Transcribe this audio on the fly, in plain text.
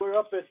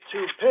up at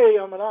two Pei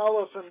Amid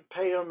Aleph and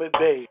Pei Amid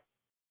Bey.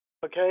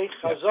 Okay,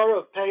 Chazor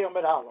of Pei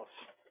Amid Aleph.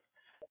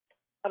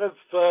 A lot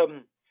of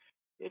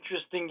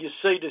interesting you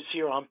say this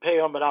here on Pei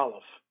Amid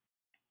Aleph.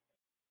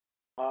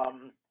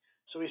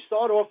 So we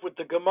start off with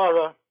the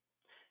Gemara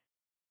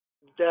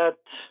that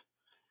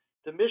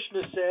the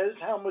Mishnah says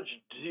how much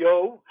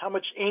dio, how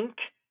much ink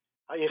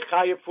are you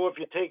chayav for if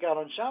you take out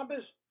on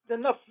Shabbos?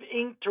 Enough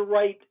ink to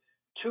write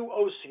 2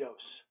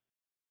 osios.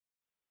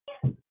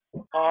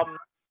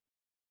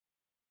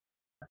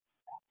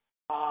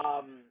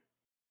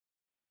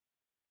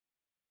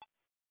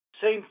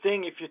 Same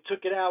thing if you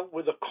took it out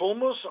with a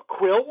kulmus, a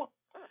quill,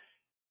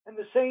 and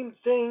the same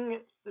thing,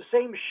 the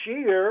same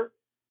shear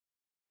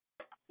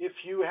if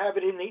you have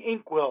it in the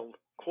inkwell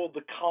called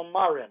the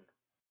kalmarin.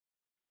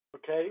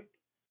 Okay?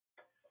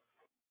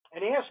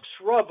 And he asks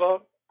Rava,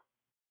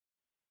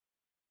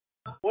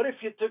 what if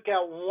you took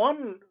out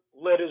 1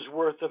 letter's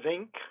worth of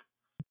ink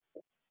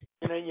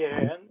in your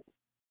hand,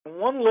 and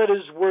 1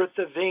 letter's worth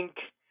of ink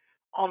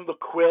on the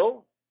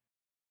quill,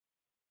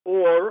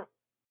 or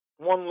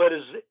 1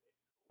 letter's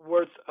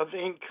worth of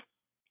ink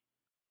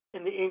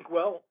in the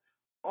inkwell?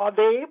 Are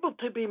they able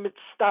to be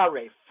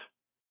mitzdaref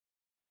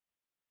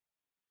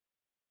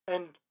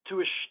and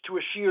to a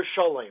shir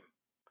shalem?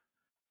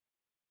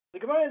 The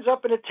Gemara ends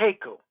up in a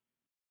teku.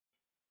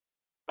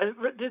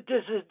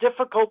 This is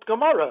difficult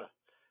Gemara.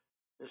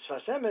 The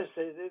Sfasemis,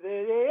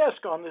 they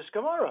ask on this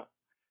Gemara.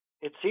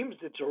 It seems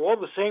that they're all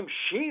the same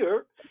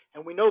shir,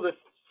 and we know that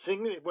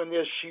when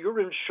there's shir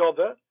and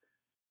shava,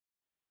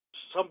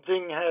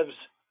 something has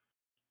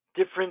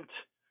different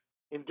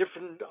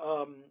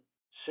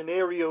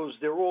scenarios.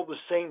 They're all the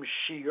same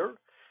shir.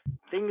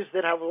 Things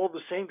that have all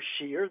the same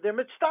shir, they're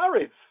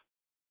mitzdarif.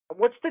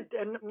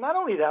 And not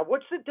only that,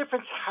 what's the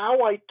difference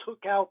how I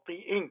took out the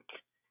ink?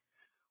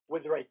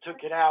 Whether I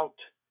took it out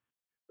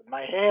with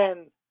my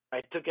hand,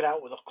 I took it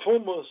out with a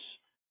kulmus,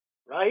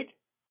 right?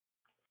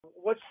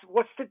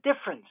 What's the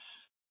difference?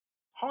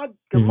 Hard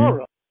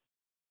Gemara.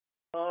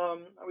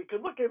 We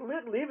could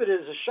leave it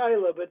as a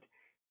shaila, but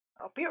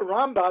I'll be a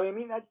Rambam. I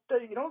mean,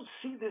 you don't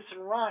see this in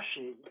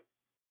Rashi.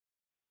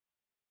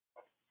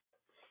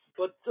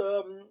 But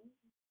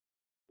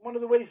one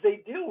of the ways they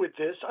deal with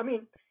this, I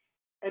mean,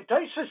 and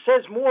Tosfos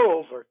says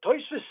moreover,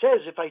 Tosfos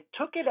says if I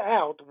took it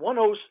out, 1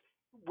 os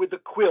with a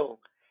quill,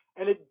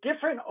 and a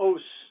different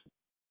os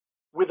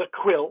with a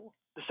quill,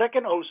 the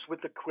second os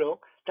with the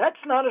quill,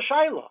 that's not a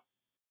shaila.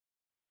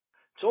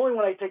 It's only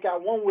when I take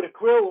out 1 with a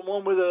quill and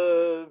 1 with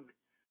a,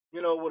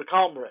 with a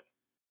kalmarin.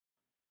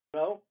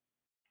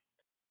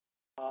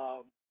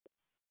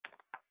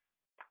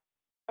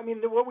 I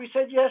mean, what we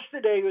said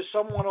yesterday was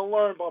someone to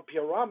learn about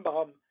Pir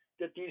Rambam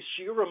that these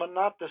shiurim are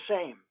not the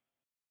same.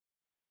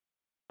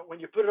 When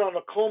you put it on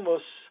a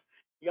kulmus,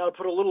 you got to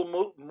put a little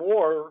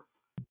more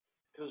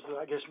because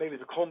I guess maybe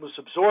the kulmus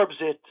absorbs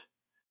it,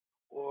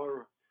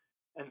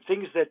 and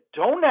things that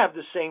don't have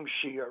the same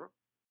shear,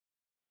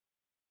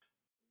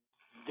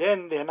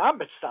 then they're not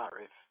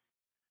mitzdarif.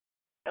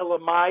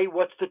 Elamai,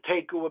 what's the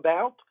teku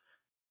about?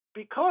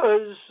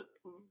 Because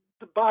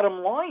the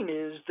bottom line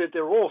is that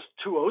they're all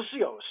 2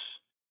 osios.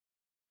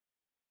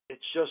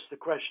 It's just the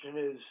question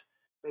is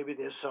maybe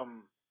there's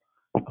some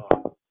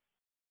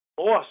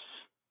loss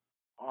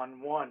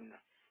on 1,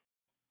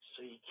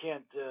 so you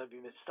can't be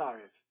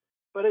mitzdarif.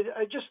 But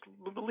I just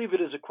believe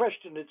it is a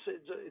question.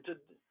 It's a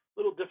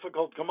little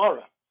difficult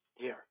Gemara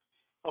here.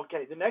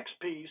 Okay, the next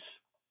piece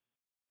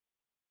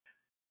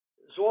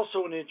is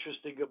also an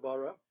interesting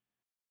Gemara.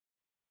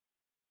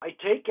 I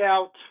take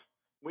out,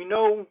 we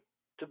know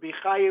to be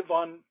chayiv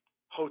on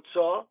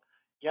Hotzah,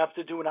 you have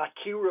to do an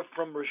akira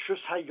from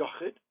Rishus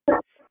HaYochid.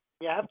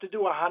 You have to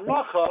do a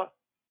hanacha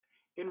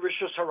in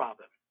Rishus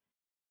HaRabim.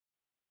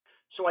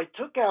 So I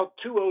took out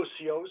 2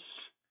 osios,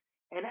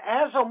 and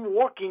as I'm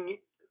walking,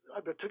 I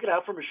took it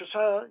out from Rishus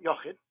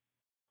HaYochid.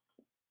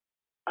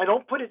 I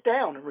don't put it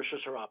down in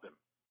Rishus HaRabim.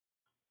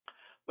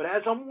 But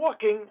as I'm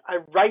walking, I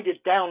write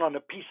it down on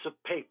a piece of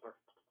paper.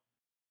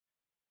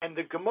 And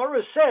the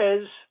Gemara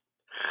says,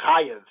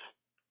 chayiv.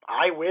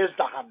 Where's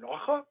the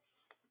hanocha?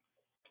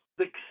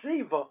 The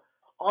ksiva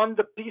on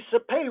the piece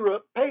of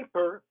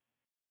paper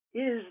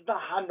is the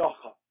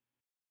hanocha.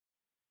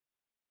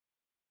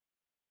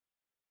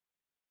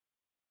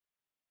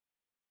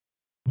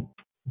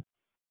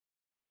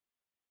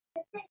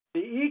 The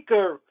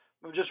Iker,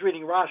 I'm just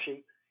reading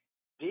Rashi,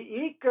 the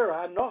Iker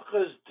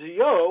hanochas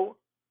dio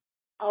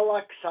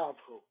ala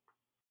ksavhu.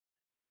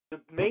 The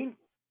main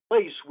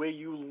place where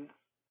you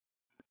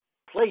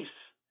place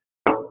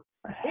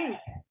ink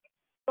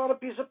on a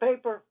piece of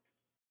paper.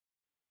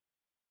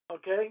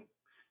 Okay?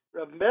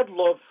 Rav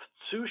Medlov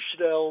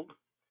zustellt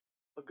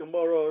a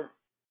Gemara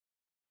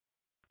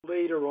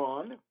later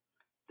on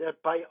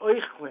that by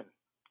Eichlin,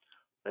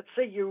 let's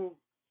say you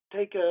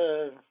take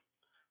a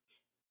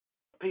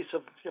piece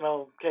of,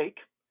 cake,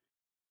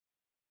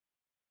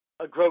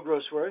 a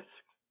grogros worth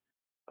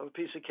of a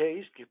piece of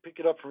cake, you pick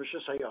it up from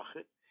Rishus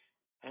HaYochid,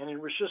 and in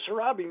Rishus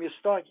HaRabim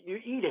you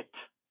eat it.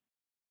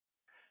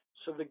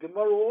 So the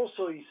Gemara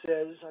also, he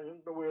says, I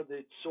don't know where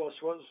the source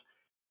was,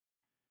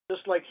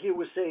 Just like he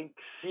was saying,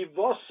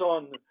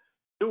 Ksivoson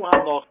du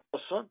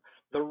hanochason,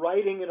 the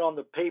writing it on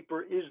the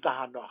paper is the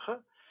hanocha.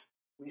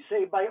 We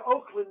say by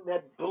Oakland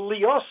that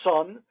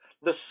blioson,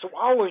 the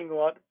swallowing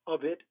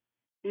of it,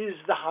 is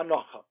the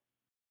hanocha.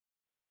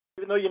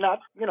 Even though you're not,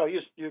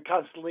 you're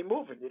constantly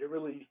moving. You don't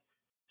really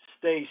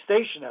stay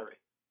stationary.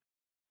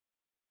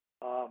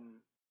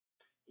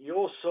 He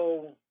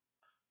also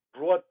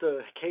brought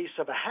the case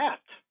of a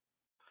hat.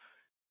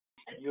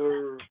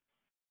 You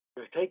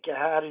take your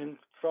hat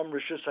from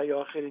Rishus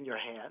HaYochid in your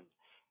hand,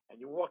 and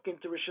you walk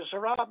into Rishus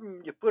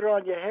HaRabim, you put it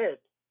on your head.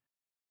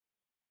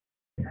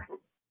 He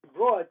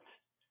brought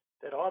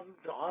that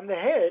on the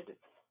head,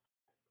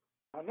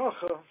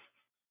 hanocha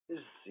is,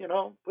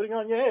 putting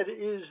on your head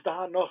is the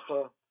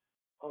hanocha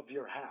of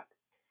your hat.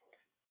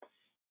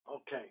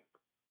 Okay.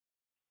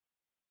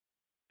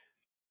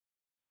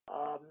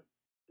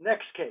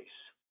 Next case.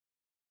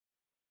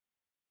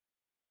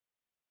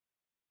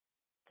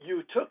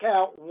 You took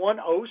out one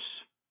os,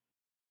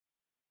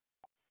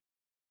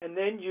 and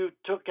then you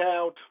took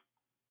out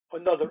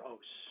another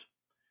os.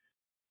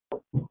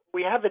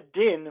 We have a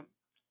din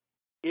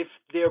if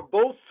they're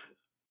both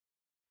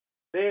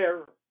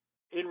there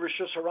in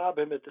Rishus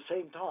Harabim at the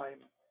same time,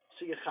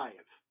 so you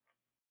chayiv.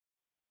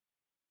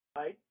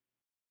 Right?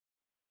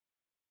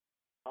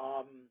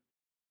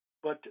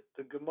 But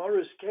the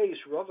Gemara's case,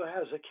 Rava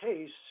has a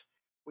case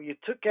where you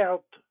took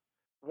out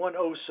one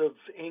os of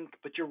ink,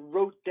 but you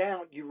wrote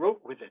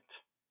with it.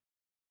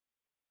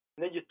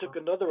 And then you took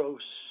another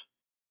os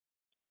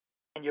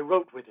and you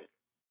wrote with it.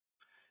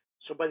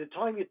 So by the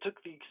time you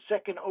took the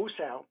second os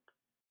out,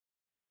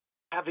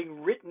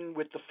 having written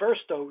with the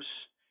first os,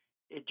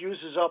 it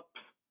uses up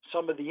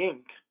some of the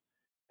ink,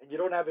 and you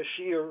don't have a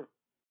shear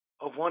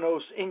of one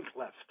os ink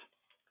left.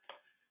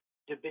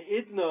 The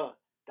beidna,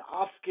 the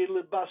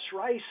afkele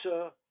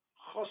basraisa,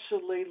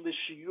 chosele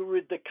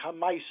l'shiurid the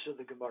kamaisa.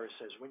 The Gemara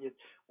says when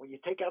you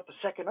take out the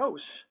second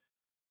os,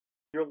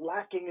 you're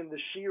lacking in the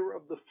shear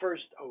of the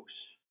first os.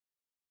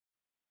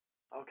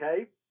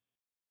 Okay,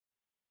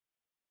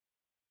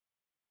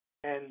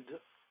 and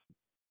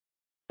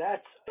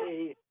that's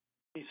a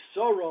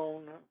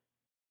chisaron.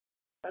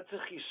 That's a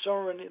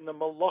chisaron in the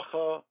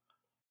malacha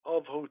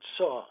of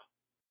hotzah.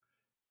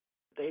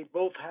 They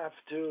both have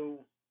to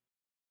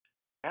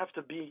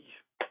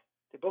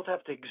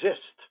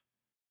exist.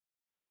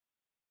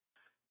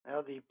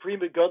 Now the Pri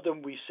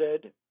Megadim, we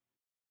said,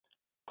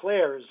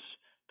 declares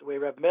the way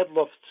Rab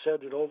Medloff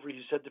said it over.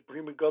 He said the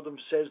Pri Megadim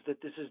says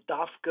that this is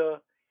dafka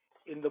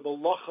in the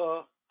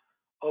malacha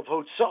of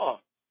hotzah,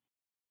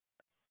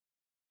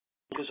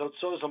 because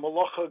hotzah is a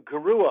malacha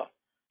gerua.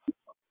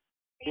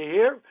 You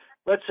hear?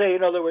 Let's say,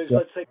 in other words,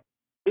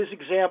 his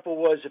example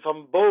was if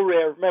I'm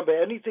borer. Remember,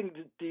 anything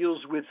that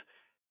deals with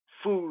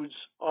foods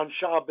on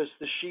Shabbos,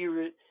 the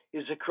shear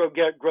is a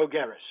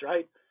grogeris,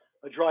 right?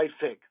 A dried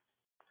fig.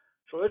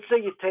 So let's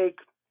say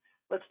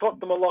let's talk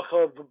the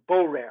malacha of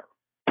borer.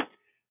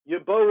 You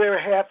borer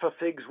half a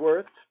fig's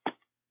worth,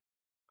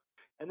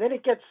 and then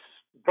it gets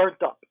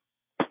burnt up.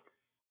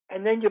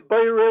 And then you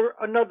borer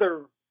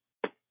another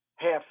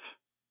half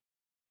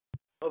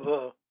of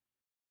a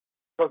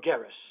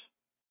grogeris.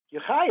 You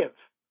chayev.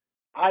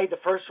 The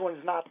first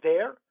one's not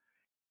there,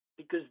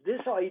 because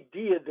this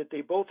idea that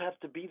they both have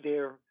to be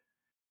there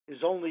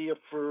is only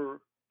for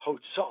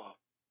hotzah,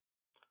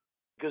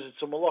 because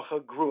it's a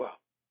malacha grua.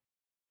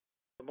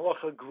 The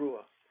malacha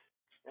grua.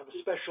 They have a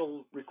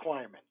special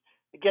requirement.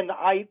 Again,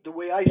 the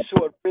way I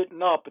saw it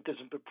written up, it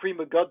doesn't. But Pri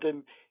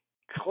Megadim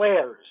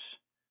declares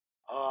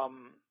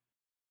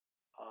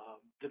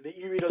the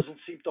Meiri doesn't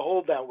seem to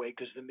hold that way,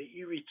 because the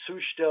Meiri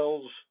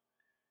zustells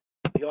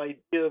the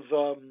idea of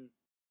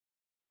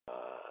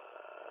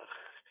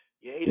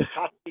you ate a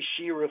chatzi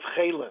shir of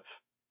chalev,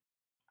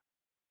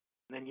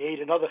 and then you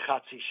ate another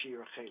chatzi shir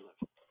of chalev.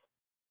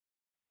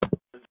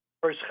 The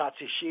first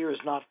chatzi shir is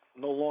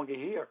no longer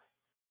here.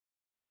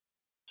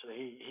 So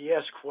he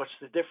asked, what's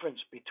the difference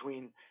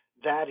between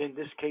that in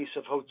this case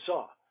of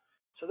hotzah?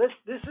 So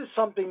this is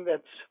something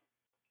that's,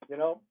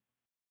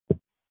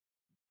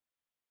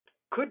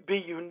 could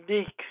be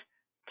unique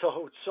to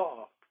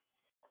hotzah.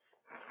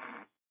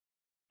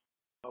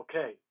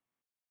 Okay.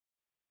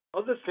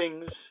 Other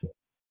things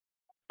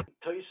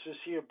Tosfos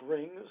here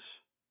brings,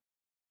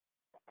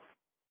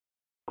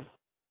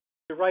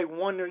 you write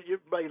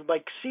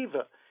like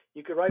ksiva.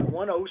 You could write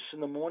one os in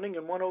the morning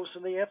and one os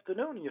in the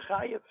afternoon. You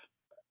chayev,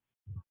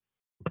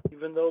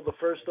 even though the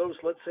first os,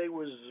 let's say,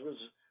 was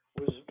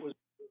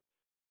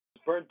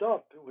burnt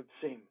up. It would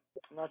seem.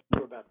 I'm not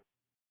sure about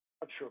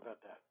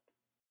that.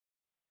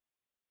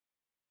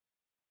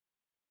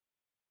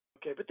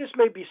 Okay, but this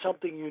may be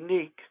something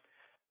unique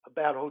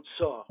about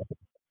hotzah,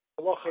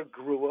 halacha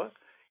grua.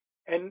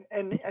 And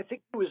I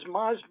think it was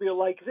masbir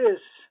like this,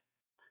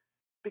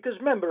 because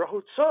remember,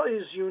 hotzah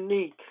is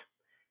unique.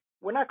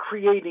 We're not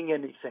creating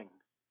anything.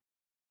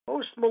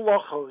 Most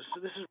malachos,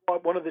 so this is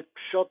one of the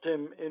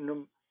pshatim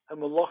in a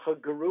malacha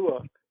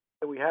gerua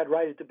that we had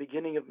right at the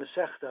beginning of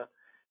Masechta,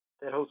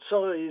 that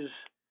hotzah is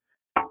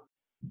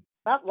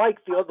not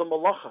like the other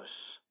malachos.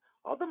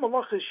 Other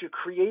malachas you're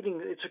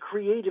creating, it's a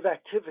creative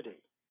activity.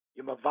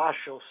 You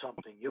mavashel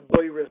something, you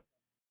boiris,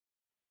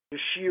 you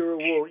shear a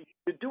wool,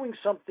 you're doing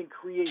something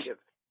creative.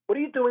 What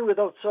are you doing with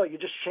Otzah? You're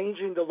just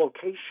changing the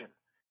location.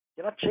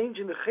 You're not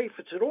changing the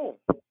chayfetz at all.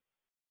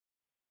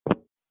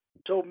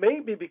 So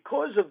maybe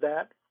because of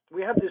that,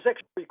 we have this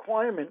extra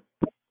requirement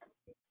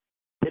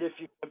that if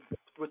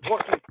we're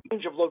talking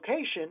change of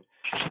location,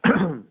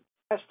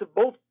 has to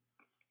both,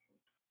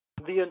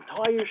 the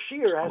entire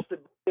shear has to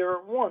be there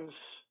at once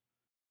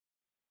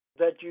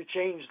that you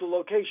change the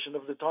location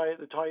of the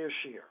tire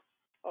shear.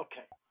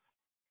 Okay.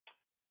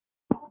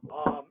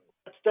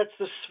 That's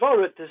the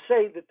svara to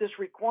say that this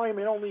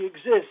requirement only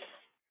exists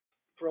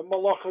for a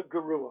malacha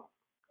gerua.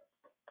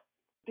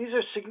 These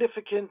are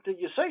significant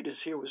yesaitis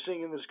here we're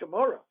seeing in this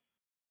Gemara.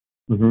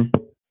 Mm-hmm.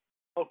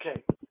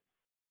 Okay.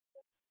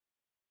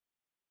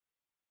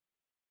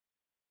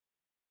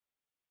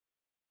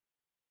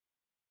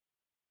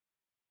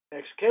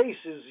 Next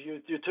case is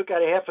you took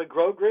out a half a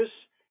grogris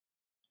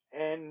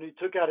and you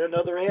took out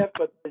another half,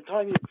 but by the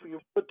time you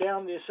put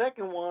down the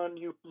second one,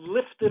 you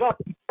lifted up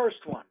the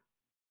first one.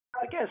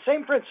 Again,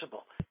 same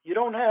principle. You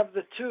don't have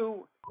the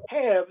two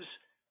halves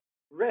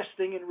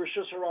resting in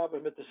Rishus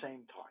Harabim at the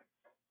same time.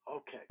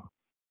 Okay.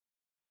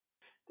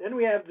 Then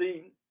we have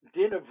the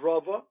din of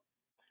Rava.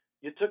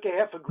 You took a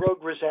half a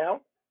grogris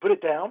out, put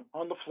it down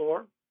on the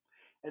floor,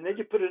 and then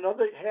you put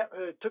another half,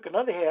 took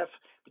another half,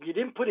 but you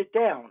didn't put it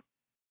down,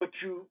 but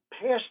you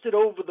passed it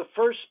over the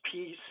first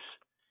piece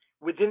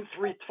within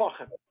 3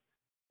 tfachim.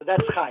 So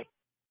that's chayiv.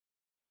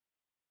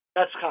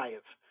 That's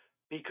chayiv,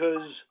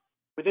 because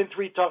within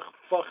 3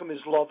 tfachim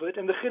is loved,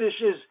 and the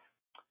chiddush is,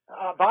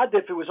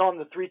 if it was on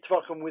the 3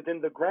 tfachim within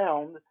the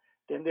ground,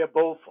 then they're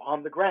both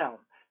on the ground.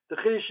 The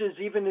chiddush is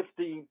even if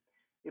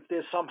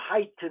there's some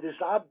height to this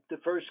the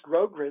first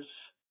grogris,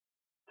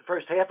 the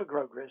first half of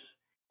grogris,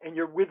 and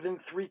you're within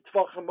 3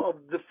 tfachim of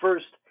the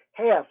first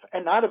half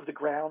and not of the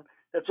ground,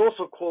 that's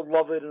also called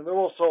loved, and they're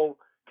also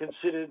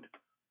considered,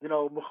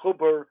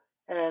 mechuber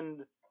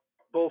and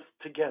both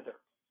together.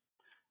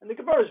 And the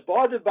Gemara is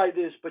bothered by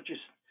this, but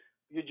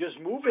you're just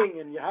moving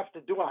and you have to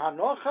do a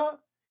hanocha.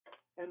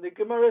 And the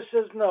Gemara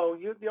says, no,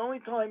 the only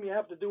time you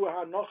have to do a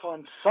hanocha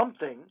on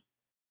something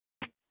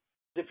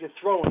is if you're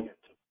throwing it.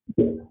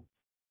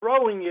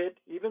 Throwing it,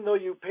 even though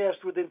you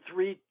passed within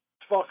 3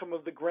 tfachim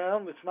of the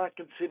ground, it's not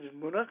considered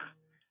munach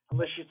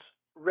unless it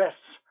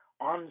rests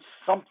on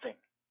something.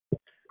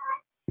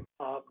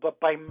 But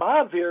by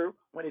mavir,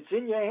 when it's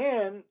in your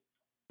hand,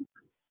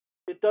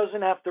 it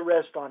doesn't have to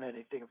rest on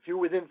anything. If you're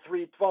within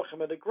 3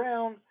 tfachim of the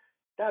ground,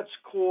 that's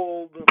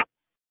called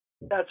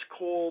the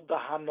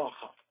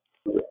hanocha.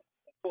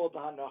 Called the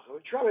hanocha,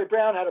 which Rabbi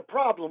Brown had a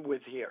problem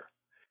with here.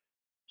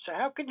 So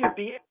how can you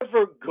be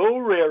ever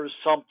gorer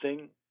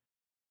something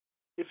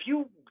if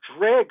you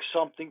drag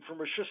something from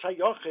Rishus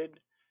HaYochid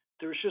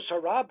to Rishus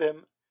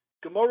HaRabim?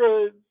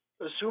 Gemara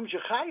assumes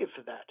you're chayiv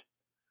for that.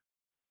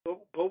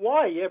 But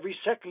why? Every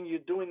second you're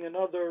doing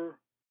another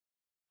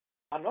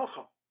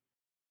hanocha.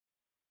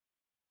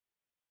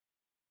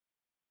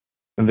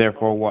 And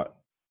therefore, what?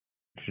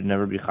 Should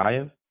never be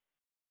chayiv?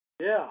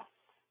 Yeah.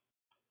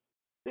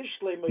 It's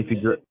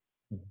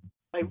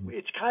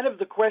kind of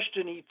the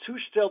question, he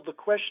two-stelled the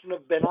question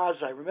of Ben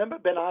Azai. Remember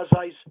Ben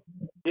Azai's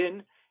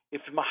din?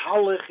 If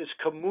Mahalach is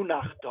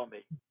kamunach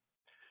domi.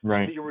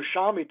 Right. The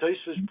Yerushalmi,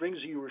 Tosfos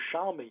brings the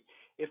Yerushalmi.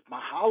 If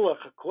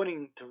Mahalach,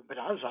 according to Ben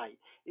Azai,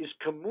 is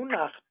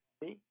kamunach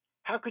domi,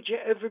 how could you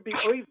ever be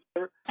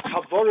over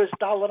Havoras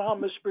Dalet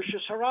Amos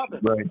B'Rishus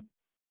Harabim?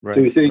 Right.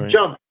 So you say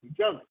jump.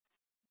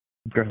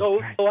 So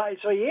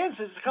he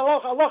answers,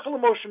 halacha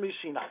l'Moshe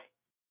Sinai.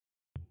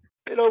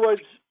 In other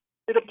words,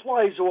 it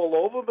applies all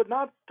over, but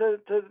not to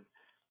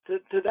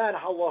that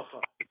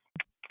halacha.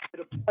 It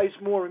applies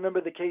more.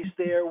 Remember the case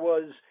there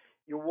was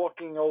you're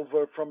walking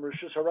over from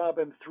Rishus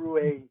Harabim through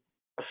a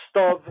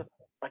stov,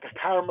 like a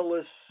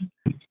caramelis,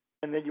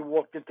 and then you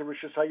walked into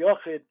Rishus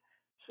HaYochid,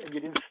 and you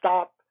didn't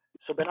stop.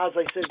 So Ben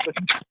Azai says, but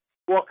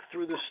walk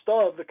through the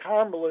stov, the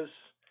caramelis,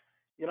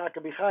 you're not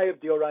going to be chayiv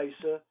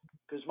dioraisa,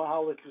 because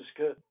Mahalik is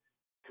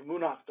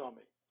kamunach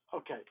domi.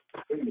 Okay.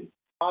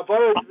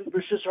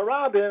 Rishus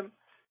Harabim,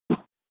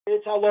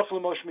 it's halacha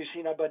l'Moshe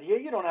Sinai, but here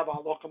you don't have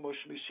halacha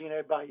l'Moshe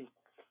Sinai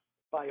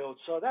by Oth.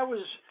 So that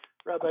was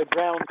Rabbi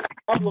Brown's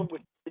problem,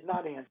 which he did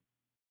not answer,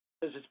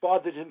 because it's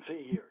bothered him for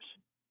years.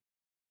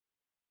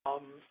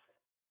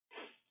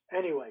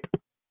 Anyway,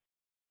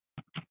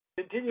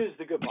 continues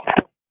the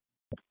Gemara.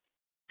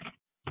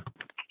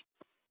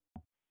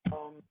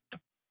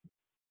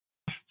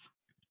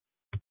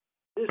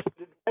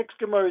 The next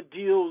Gemara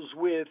deals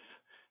with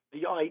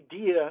the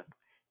idea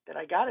that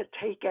I got to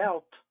take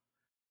out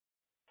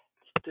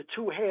the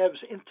two halves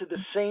into the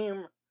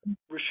same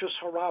Rishus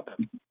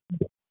Harabim.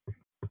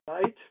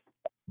 Right?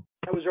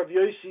 That was Rav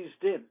Yossi's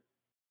din.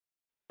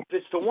 If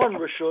it's the one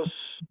Rishus,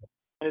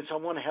 and it's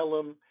on one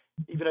Helam,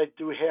 even I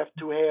do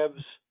two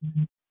halves,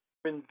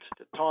 different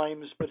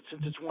times, but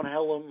since it's one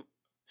Helam,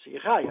 so you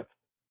chayav.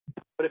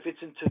 But if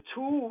it's into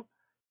 2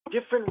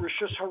 different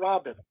Rishus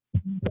Harabim,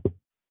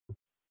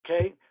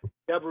 okay,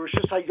 you have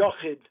Rishus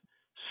HaYochid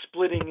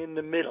splitting in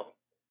the middle,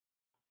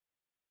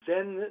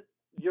 then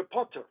you're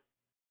potter.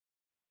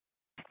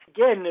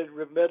 Again,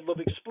 Reb Medlov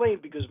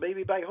explained, because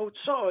maybe by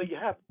Hotzah you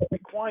have the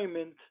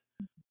requirement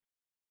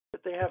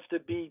that they have to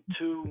be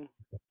two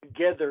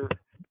together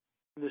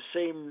in the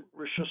same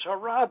Rishus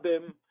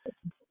Harabim,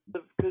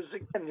 because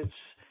again, it's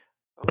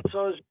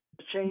Hotzah is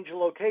a change in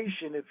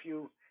location. If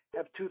you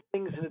have two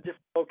things in a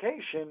different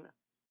location,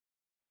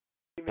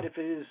 even if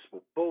they're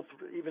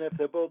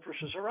both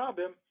Rishus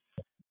Harabim,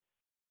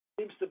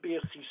 seems to be a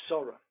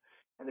chisora.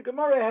 And the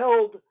Gemara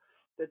held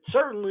that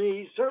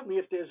certainly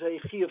if there's a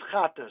chi of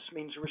chatas,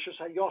 means Rishus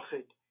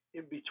HaYochid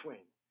in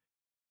between.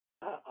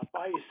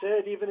 Abai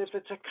said even if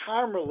it's a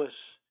carmelis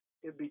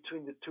in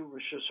between the two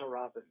Rishus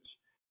Harabims.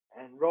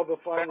 And Rava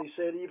finally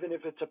said even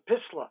if it's a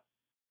pisla,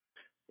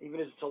 even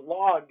if it's a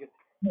log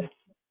that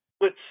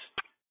splits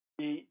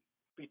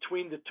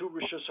between the two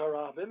Rishus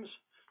Harabims,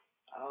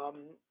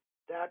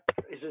 that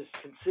is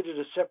considered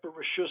a separate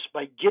Rishus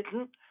by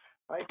Gittin,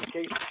 right? In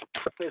case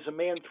there's a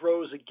man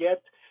throws a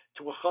get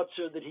to a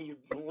chutzner that he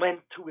lent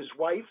to his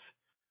wife,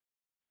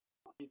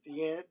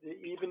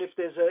 even if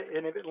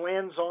if it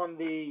lands on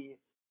the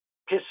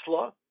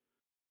pisla,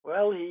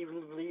 well, he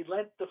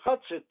lent the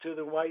chutzner to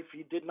the wife.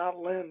 He did not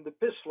lend the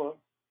pisla,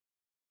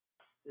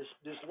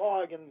 this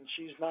log, and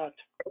she's not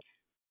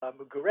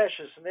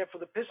Mugareshes, and therefore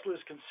the pisla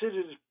is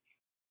considered,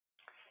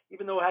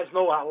 even though it has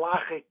no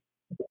halachic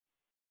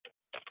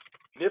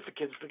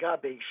significance,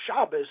 Begabe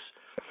Shabbos,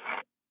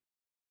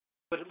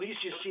 but at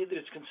least you see that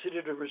it's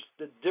considered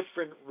a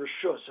different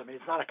rishus. I mean,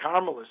 it's not a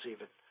carmelis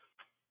even.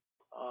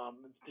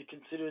 They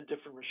consider a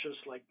different rishus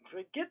like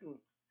Gittin.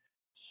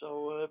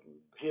 So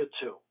here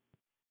too.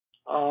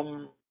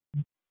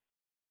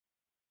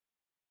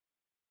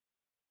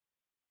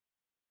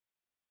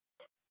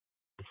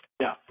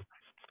 Yeah.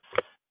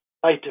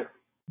 Weiter.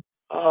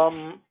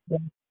 And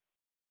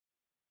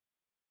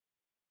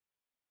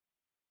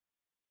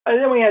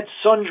then we had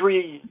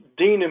sundry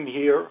dinim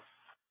here.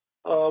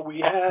 We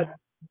had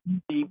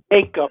the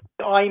makeup,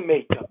 the eye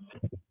makeup.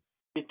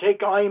 You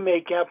take eye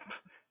makeup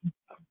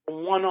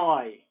on one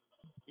eye,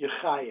 you're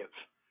chayev.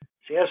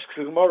 She asks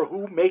the Gemara,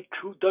 who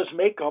does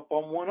makeup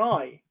on one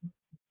eye?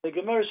 The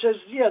Gemara says,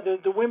 yeah,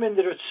 the women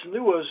that are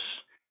tznuas,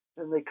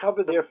 and they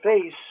cover their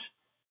face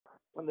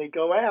when they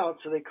go out,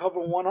 so they cover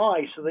one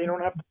eye, so they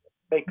don't have to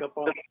put makeup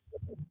on.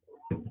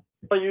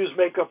 They use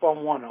makeup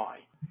on one eye.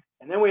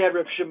 And then we had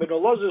Reb Shimon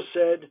Elazar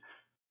said,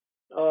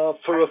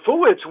 for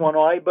refuah it's one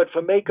eye, but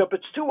for makeup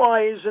it's two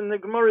eyes. And the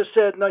Gemara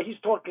said, no, he's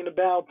talking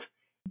about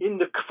in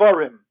the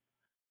kfarim,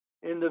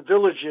 in the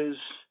villages,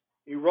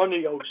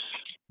 Ironios,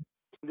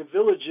 in the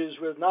villages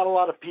where not a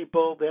lot of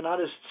people, they're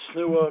not as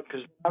snua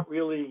because they're not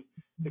really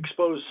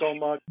exposed so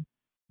much.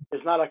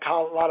 There's not a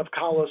lot of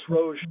kalas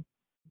rosh,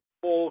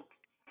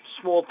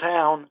 small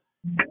town,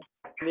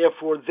 and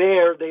therefore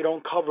there they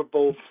don't cover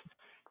both.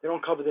 They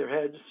don't cover their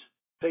heads,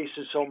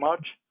 faces so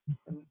much.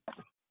 And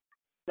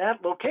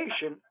that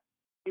location,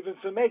 even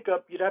for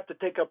makeup, you'd have to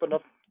take out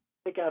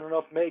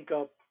enough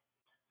makeup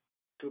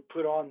to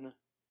put on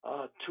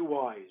two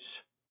eyes.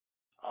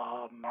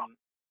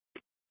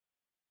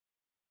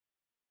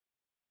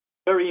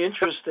 Very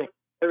interesting.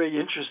 Very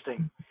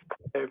interesting.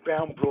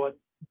 Brown brought.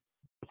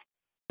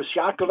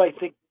 Yaakov, I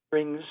think,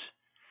 brings.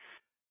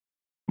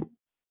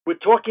 We're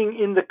talking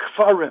in the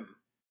kfarim,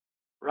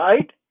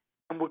 right?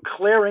 And we're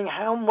clearing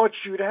how much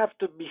you'd have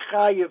to be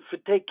chayev for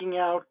taking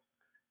out,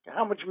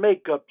 how much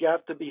makeup you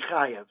have to be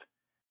chayev.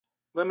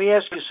 Let me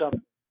ask you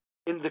something.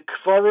 In the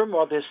kfarim,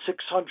 are there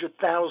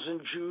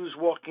 600,000 Jews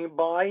walking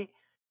by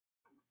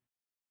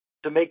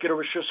to make it a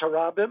Rishus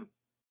Harabim?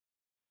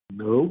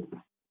 No.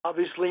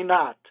 Obviously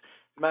not.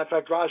 As a matter of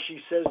fact,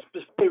 Rashi says,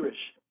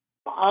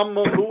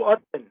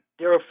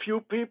 there are a few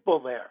people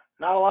there,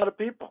 not a lot of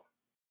people.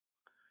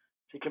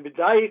 So you can be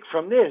daik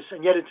from this,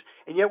 and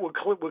yet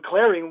we're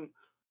clearing.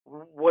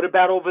 What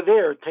about over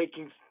there,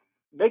 taking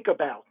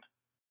makeup out?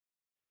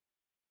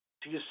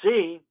 So you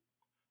see,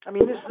 I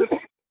mean, this is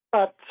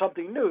not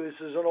something new. This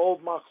is an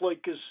old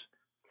machlokes. This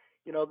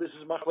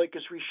is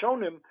machlokes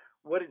rishonim.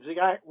 What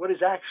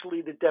is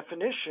actually the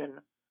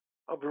definition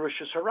of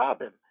Rishus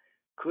Harabim?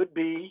 Could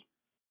be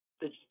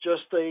that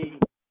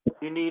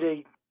you need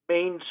a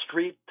main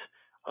street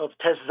of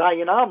Tes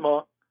Zayin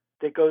Amma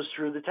that goes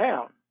through the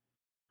town,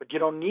 but you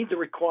don't need the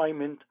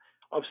requirement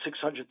of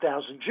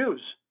 600,000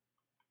 Jews.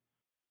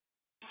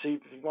 See,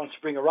 he wants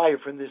to bring a raya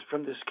from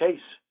this case.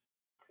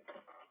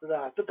 I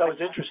thought that was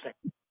interesting.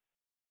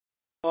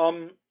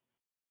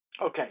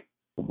 Okay.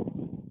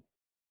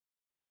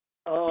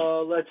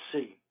 Let's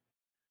see.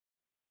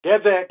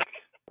 Devek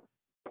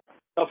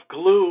of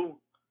glue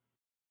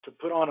to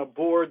put on a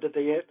board that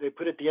they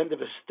put at the end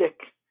of a stick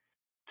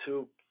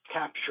to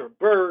capture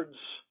birds.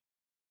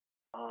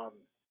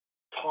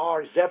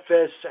 Tar,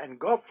 zephes, and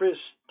gofris,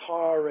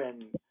 tar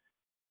and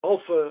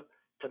alpha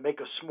to make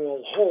a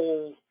small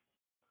hole.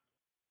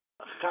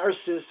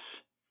 Charsis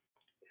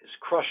is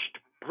crushed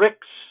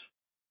bricks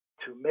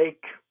to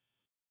make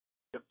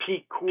the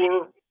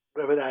pikur,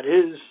 whatever that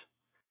is.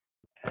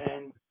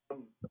 And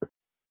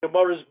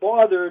Gemara is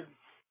bothered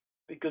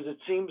because it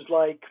seems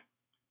like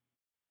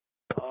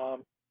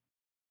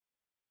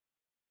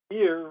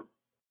here,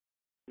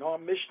 our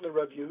Mishnah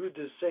Rav Yehuda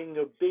is saying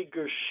a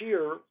bigger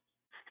shear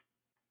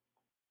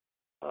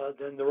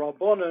than the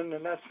Rabbanan,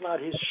 and that's not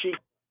his sheet.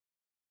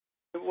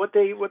 What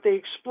they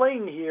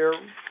explain here,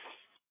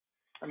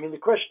 I mean, the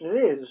question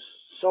is,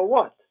 so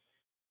what?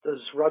 Does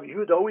Rav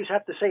Yehuda always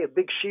have to say a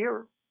big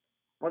shear?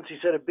 Once he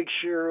said a big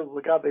shear,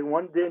 Lagabe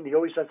one din, he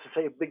always has to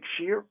say a big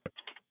shear?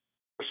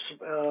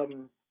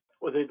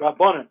 Or the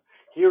Rabbanan.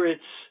 Here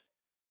it's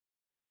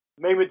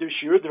Meimed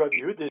Shear, the Rav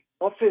Yehuda is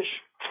no fish.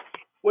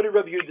 What did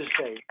Rav Yehuda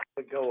say?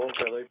 I go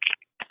over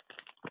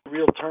the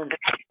real term.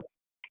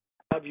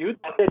 Rav Yehuda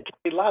said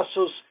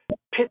Keilasos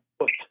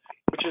Pitput,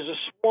 which is a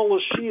smaller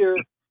shear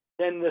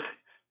than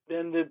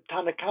the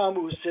Tanakam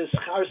who says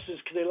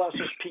Charsis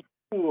Keilasos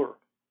Pitur,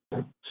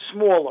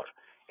 smaller.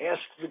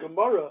 Asked the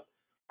Gemara,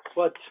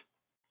 but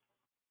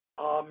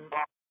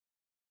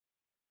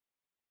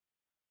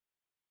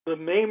the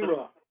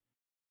Memra.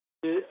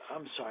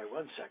 I'm sorry,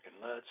 1 second.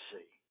 Let's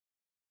see.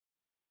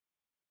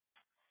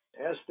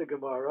 Ask the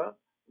Gemara.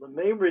 The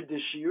Memra de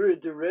Shir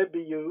de Rebbe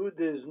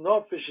Yehuda's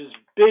Nofesh is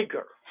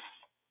bigger.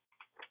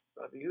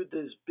 Rabbi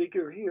Yehuda is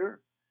bigger here.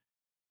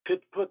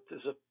 Pitput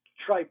is a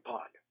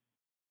tripod.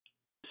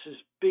 This is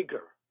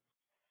bigger.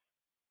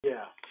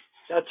 Yeah,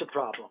 that's a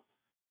problem.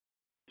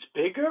 It's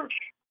bigger.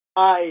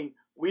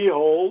 We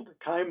hold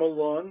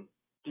Kaimalon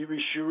the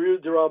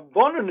Rishuru the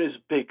Rabbanon is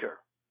bigger.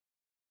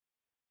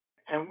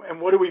 And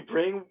what do we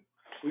bring?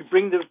 We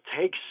bring the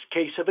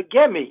case of a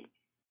gemi,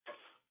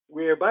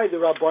 whereby the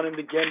Rabbanim,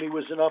 the gemi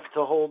was enough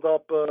to hold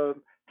up, to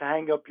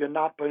hang up your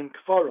napa and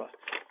kfara.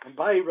 And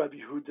by Rabbi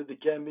Yehuda, the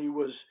gemi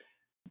was,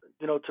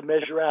 to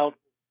measure out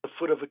the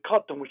foot of a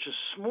cotton, which is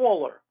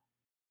smaller.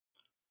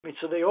 I mean,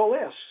 so they all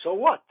ask, so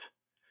what?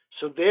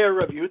 So there,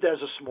 Rabbi Yehuda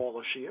has a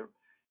smaller shear.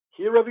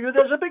 Here, Rabbi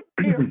Yehuda has a big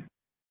shear.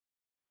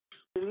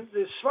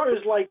 As far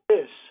as like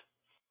this,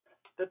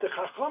 that the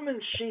Chachamim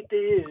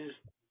Shita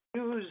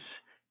is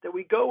that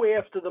we go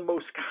after the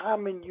most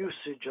common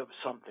usage of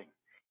something,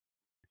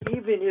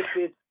 even if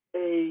it's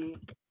a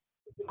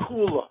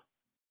kula,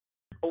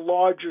 a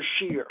larger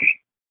shear.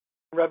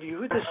 Rabbi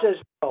Yehuda says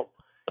no,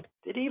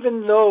 that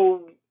even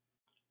though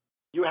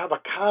you have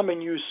a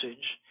common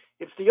usage,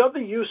 if the other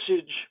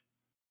usage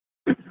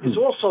is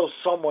also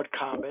somewhat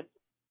common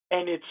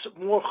and it's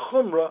more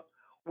chumrah,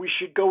 we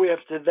should go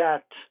after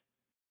that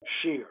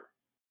shear.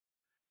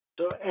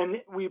 So,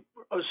 and we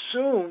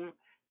assume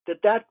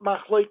that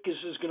machlokes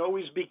is going to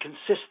always be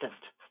consistent.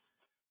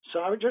 So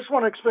I just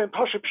want to explain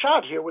Pashup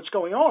Pshat here, what's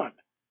going on.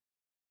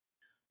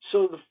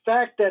 So the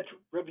fact that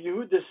Rabbi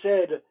Yehuda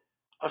said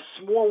a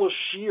smaller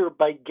shear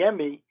by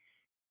gemi,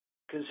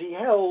 because he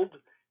held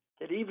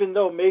that even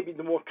though maybe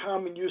the more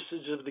common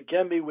usage of the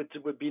gemi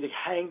would be to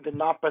hang the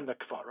napa and the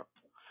kfara,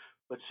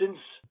 but since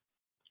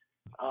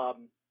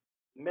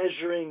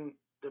measuring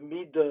the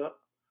midah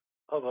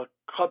of a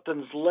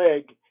cotton's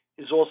leg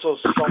is also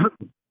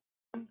something,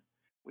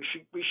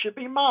 we should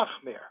be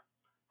machmir.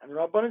 And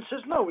Rabbanan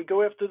says no, we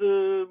go after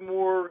the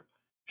more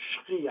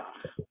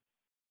shchiach,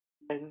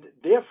 and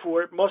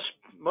therefore it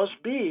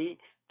must be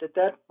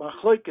that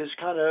machlokes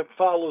kind of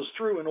follows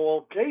through in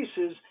all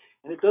cases,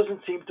 and it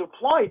doesn't seem to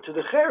apply to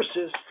the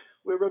chersis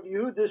where Rabbi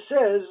Yehuda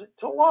says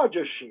it's a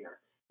larger shear.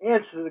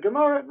 Answer to the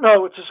Gemara,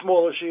 no, it's a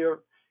smaller shear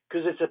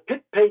because it's a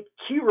pitpeit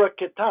kira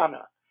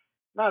ketana,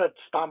 not a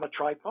stama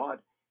tripod.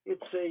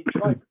 It's a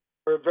tripod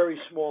or a very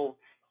small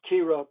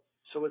kira,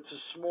 so it's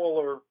a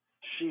smaller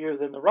shear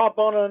than the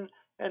Rabbanan,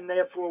 and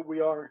therefore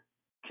we are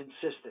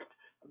consistent.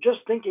 I'm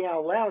just thinking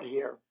out loud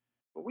here.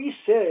 We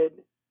said,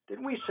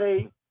 didn't we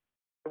say,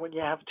 when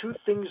you have two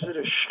things that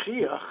are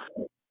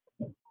shchiach,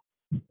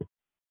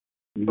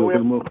 go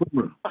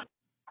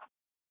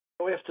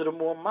after the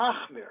more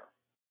machmir.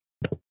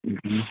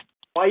 Mm-hmm.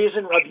 Why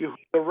isn't Rabbi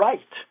Yehuda right?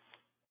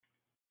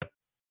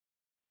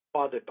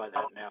 Bothered by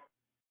that now.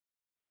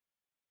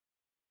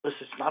 This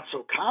is not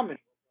so common.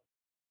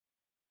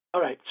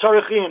 All right,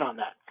 tzarich on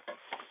that.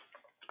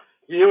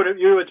 You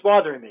know what's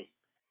bothering me.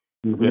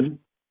 Mm-hmm.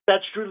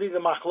 That's truly the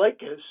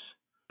machlekes.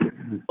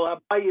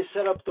 Well, how you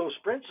set up those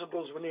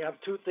principles when you have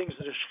two things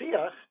that are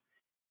shchiach,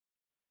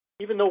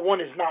 even though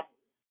one is not,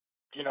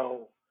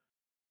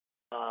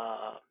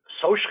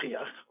 so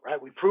shchiach,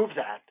 right? We proved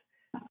that.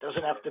 It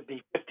doesn't have to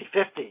be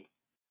 50-50.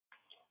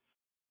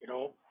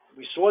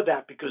 We saw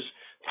that because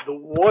the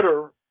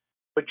water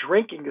for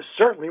drinking is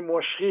certainly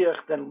more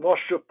shchiach than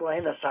Moshe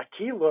Plaina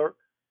Sakiler.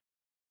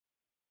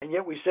 And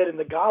yet we said in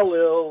the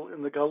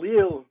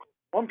Galil,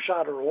 one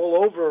shot are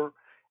all over,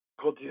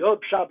 called the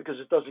other shot because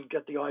it doesn't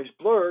get the eyes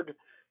blurred.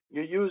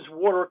 You use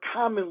water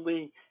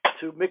commonly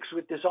to mix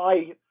with this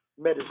eye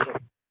medicine.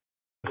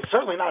 It's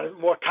certainly not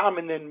more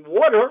common than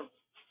water,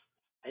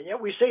 and yet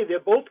we say they're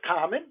both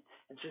common.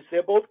 And since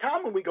they're both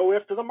common, we go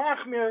after the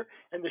machmir,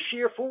 and the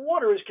shear for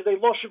water is kedei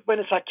loshev ben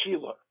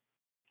esakila.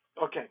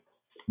 Okay.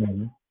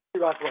 Mm-hmm.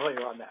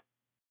 On that.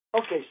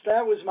 Okay, so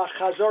that was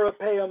Machazora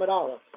Pei Amid Aleph.